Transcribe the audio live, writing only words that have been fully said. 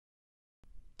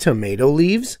Tomato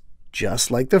leaves, just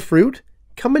like the fruit,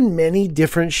 come in many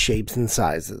different shapes and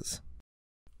sizes.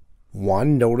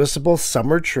 One noticeable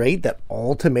summer trait that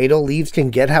all tomato leaves can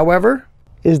get, however,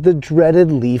 is the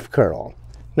dreaded leaf curl.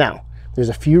 Now, there's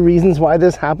a few reasons why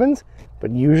this happens, but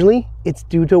usually it's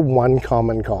due to one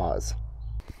common cause.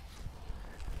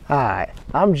 Hi,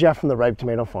 I'm Jeff from the Ripe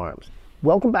Tomato Farms.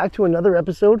 Welcome back to another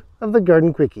episode of the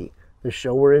Garden Quickie, the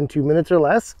show where in 2 minutes or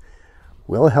less,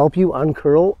 we'll help you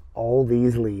uncurl all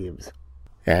these leaves.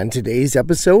 And today's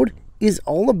episode is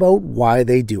all about why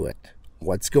they do it,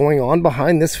 what's going on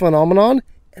behind this phenomenon,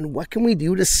 and what can we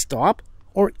do to stop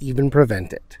or even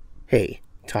prevent it. Hey,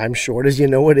 time's short as you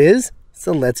know it is,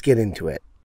 so let's get into it.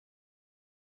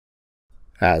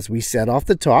 As we said off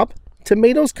the top,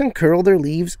 tomatoes can curl their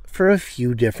leaves for a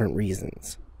few different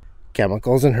reasons.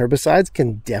 Chemicals and herbicides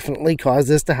can definitely cause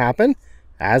this to happen,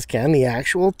 as can the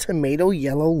actual tomato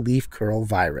yellow leaf curl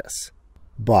virus.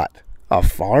 But a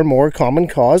far more common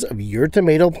cause of your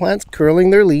tomato plants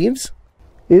curling their leaves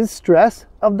is stress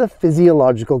of the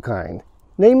physiological kind,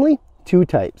 namely two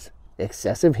types,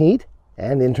 excessive heat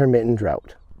and intermittent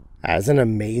drought. As an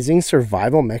amazing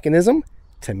survival mechanism,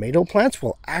 tomato plants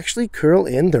will actually curl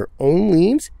in their own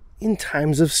leaves in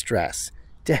times of stress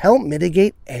to help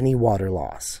mitigate any water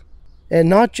loss. And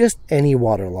not just any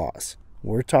water loss.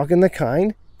 We're talking the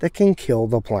kind that can kill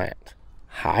the plant.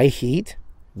 High heat,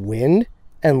 wind,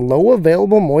 and low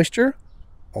available moisture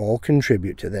all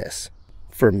contribute to this.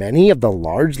 For many of the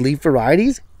large leaf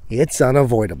varieties, it's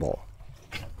unavoidable,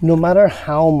 no matter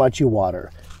how much you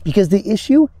water, because the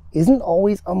issue isn't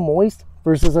always a moist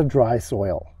versus a dry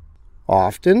soil.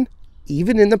 Often,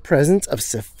 even in the presence of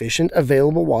sufficient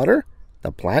available water,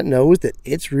 the plant knows that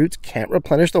its roots can't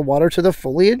replenish the water to the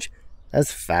foliage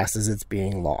as fast as it's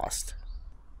being lost.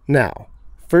 Now,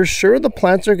 for sure the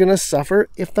plants are going to suffer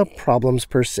if the problems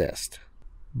persist.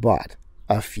 But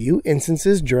a few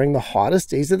instances during the hottest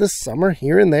days of the summer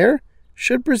here and there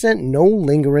should present no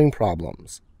lingering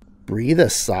problems. Breathe a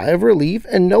sigh of relief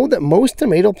and know that most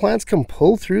tomato plants can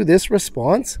pull through this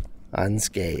response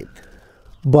unscathed.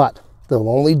 But they'll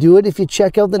only do it if you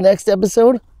check out the next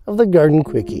episode of the Garden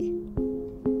Quickie.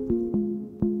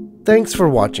 Thanks for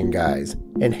watching, guys.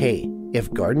 And hey,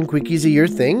 if Garden Quickies are your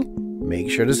thing,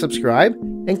 make sure to subscribe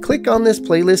and click on this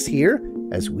playlist here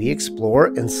as we explore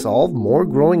and solve more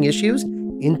growing issues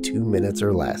in 2 minutes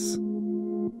or less.